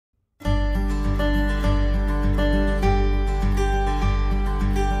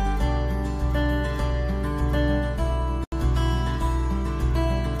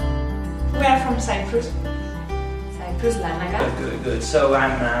Cyprus. Cyprus, Larnaca. Good. So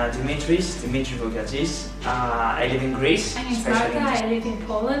I'm Dimitri Vogazis. I live in Greece. I'm Marta. I live in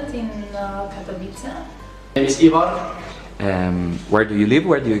Poland, in Katowice. My name is Ivar. Where do you live?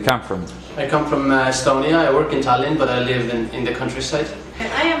 Where do you come from? I come from Estonia. I work in Tallinn, but I live in the countryside.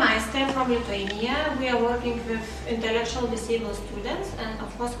 I am Aiste from Lithuania. We are working with intellectual disabled students, and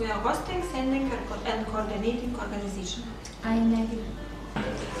of course we are hosting, sending and coordinating organization. I'm Nagin.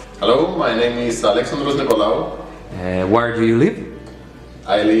 Hello, my name is Alexandros Nicolaou. Where do you live?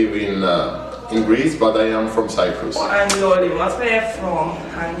 I live in Greece, but I am from Cyprus. I'm Lori Matveev from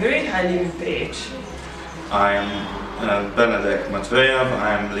Hungary. I live in Pécs. I am Benedek Matveev.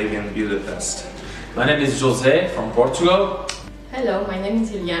 I am living in Budapest. My name is José from Portugal. Hello, my name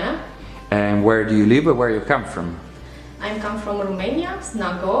is Iuliana. And where do you live or where you come from? I come from Romania,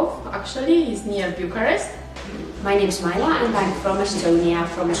 Snagov, actually, it's near Bucharest. My name is Maila and I'm from Estonia,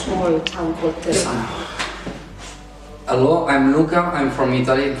 from a small town called Târgu. Hello, I'm Luca, I'm from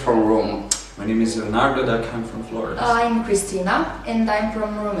Italy, from Rome. My name is Leonardo, I come from Florida. I'm Cristina and I'm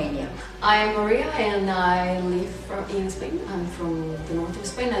from Romania. I'm Maria and I live in Spain. I'm from the north of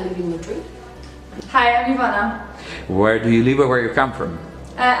Spain, I live in Madrid. Hi, I'm Ivana. Where do you live or where you come from?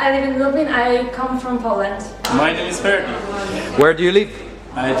 I live in Lublin, I come from Poland. My name is Ferdi. Where do you live?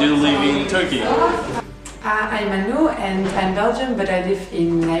 I do live in Turkey. I'm Manu and I'm Belgian, but I live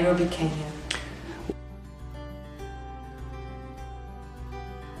in Nairobi, Kenya.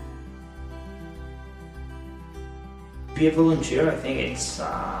 Be a volunteer, I think it's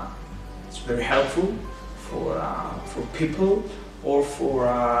very helpful for people or for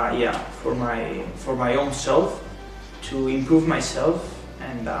my own self to improve myself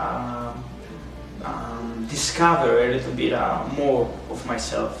and discover a little bit more of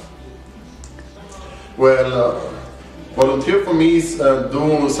myself. Well, volunteer for me is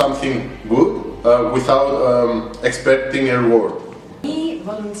do something good without expecting a reward. Me,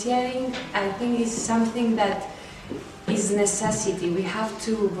 volunteering, I think is something that is necessity. We have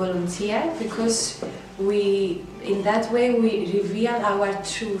to volunteer because in that way we reveal our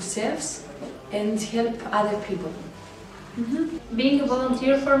true selves and help other people. Being a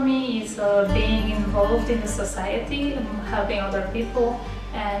volunteer for me is being involved in the society, helping other people,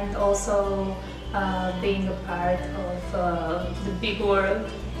 and also being a part of the big world,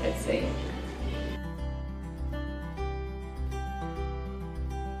 let's say.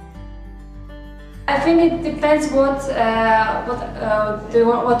 I think it depends what you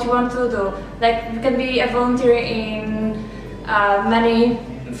want to do. Like, you can be a volunteer in many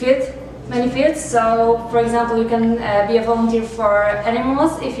fields. So, for example, you can be a volunteer for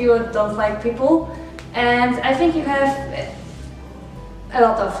animals if you don't like people, and I think you have a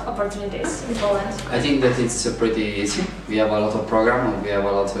lot of opportunities in Poland. I think that it's pretty easy. We have a lot of programs, we have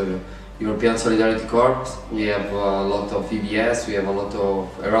a lot of European Solidarity Corps, we have a lot of EBS, we have a lot of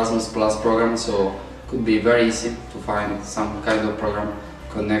Erasmus Plus programs, so it could be very easy to find some kind of program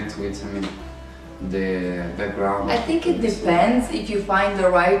connect with the background. I think it depends. If you find the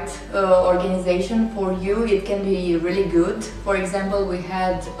right organization for you, it can be really good. For example, we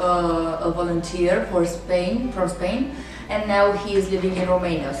had a volunteer from Spain, and now he is living in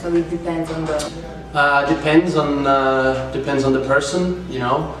Romania. So it depends on the. Depends on the person, you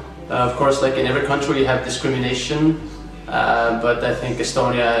know. Of course, like in every country, you have discrimination. But I think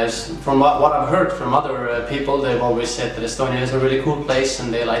Estonia is, from what I've heard from other people, they've always said that Estonia is a really cool place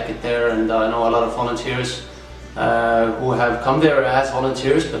and they like it there, and I know a lot of volunteers who have come there as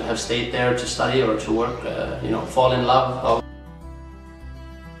volunteers but have stayed there to study or to work, you know, fall in love.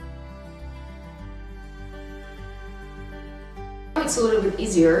 It's a little bit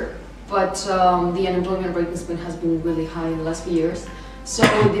easier, but the unemployment rate in Spain has been really high in the last few years. So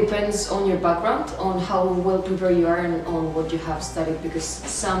it depends on your background, on how well prepared you are and on what you have studied, because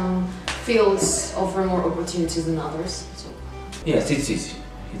some fields offer more opportunities than others. So. Yes, it's easy.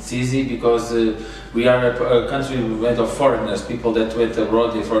 It's easy because we are a country made of foreigners, people that went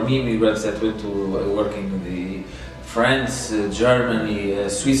abroad. For me, immigrants that went to working in the France, Germany,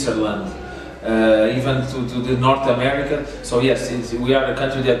 Switzerland, even to the North America. So yes, we are a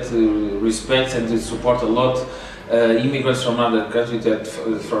country that respects and support a lot immigrants from other countries that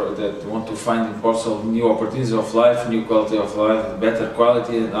want to find in Portugal new opportunities of life, new quality of life, better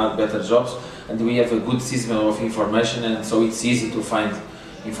quality and better jobs. And we have a good system of information, and so it's easy to find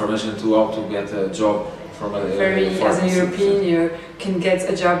information to how to get a job from a as a European, you can get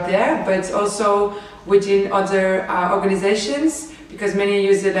a job there, but also within other organizations, because many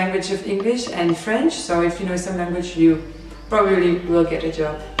use the language of English and French. So if you know some language, you probably will get a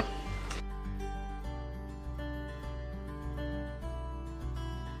job.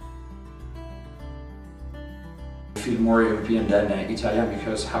 European than Italian,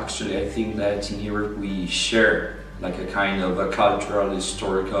 because actually I think that in Europe we share like a kind of a cultural,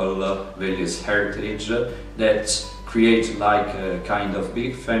 historical, values heritage that create like a kind of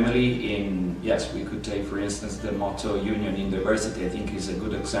big family in, yes, we could take for instance the motto Union in Diversity. I think is a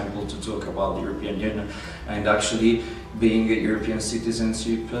good example to talk about the European Union, and actually being a European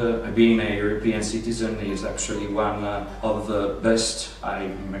citizenship, being a European citizen is actually one of the best,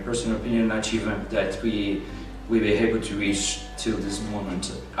 in my personal opinion, achievement that we be able to reach till this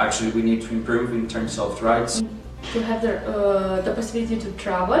moment. Actually we need to improve in terms of rights. To have the possibility to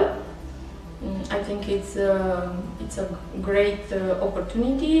travel, I think it's a great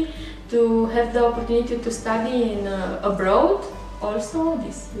opportunity. To have the opportunity to study in abroad also,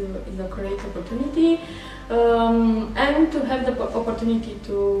 this is a great opportunity, and to have the opportunity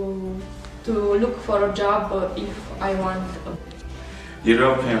to look for a job if I want.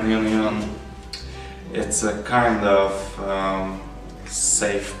 European Union, it's a kind of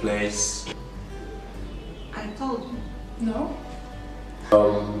safe place. I told you. No?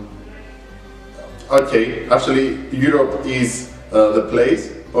 Okay, actually Europe is the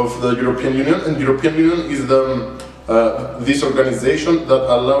place of the European Union, and the European Union is this organization that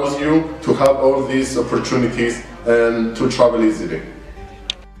allows you to have all these opportunities and to travel easily.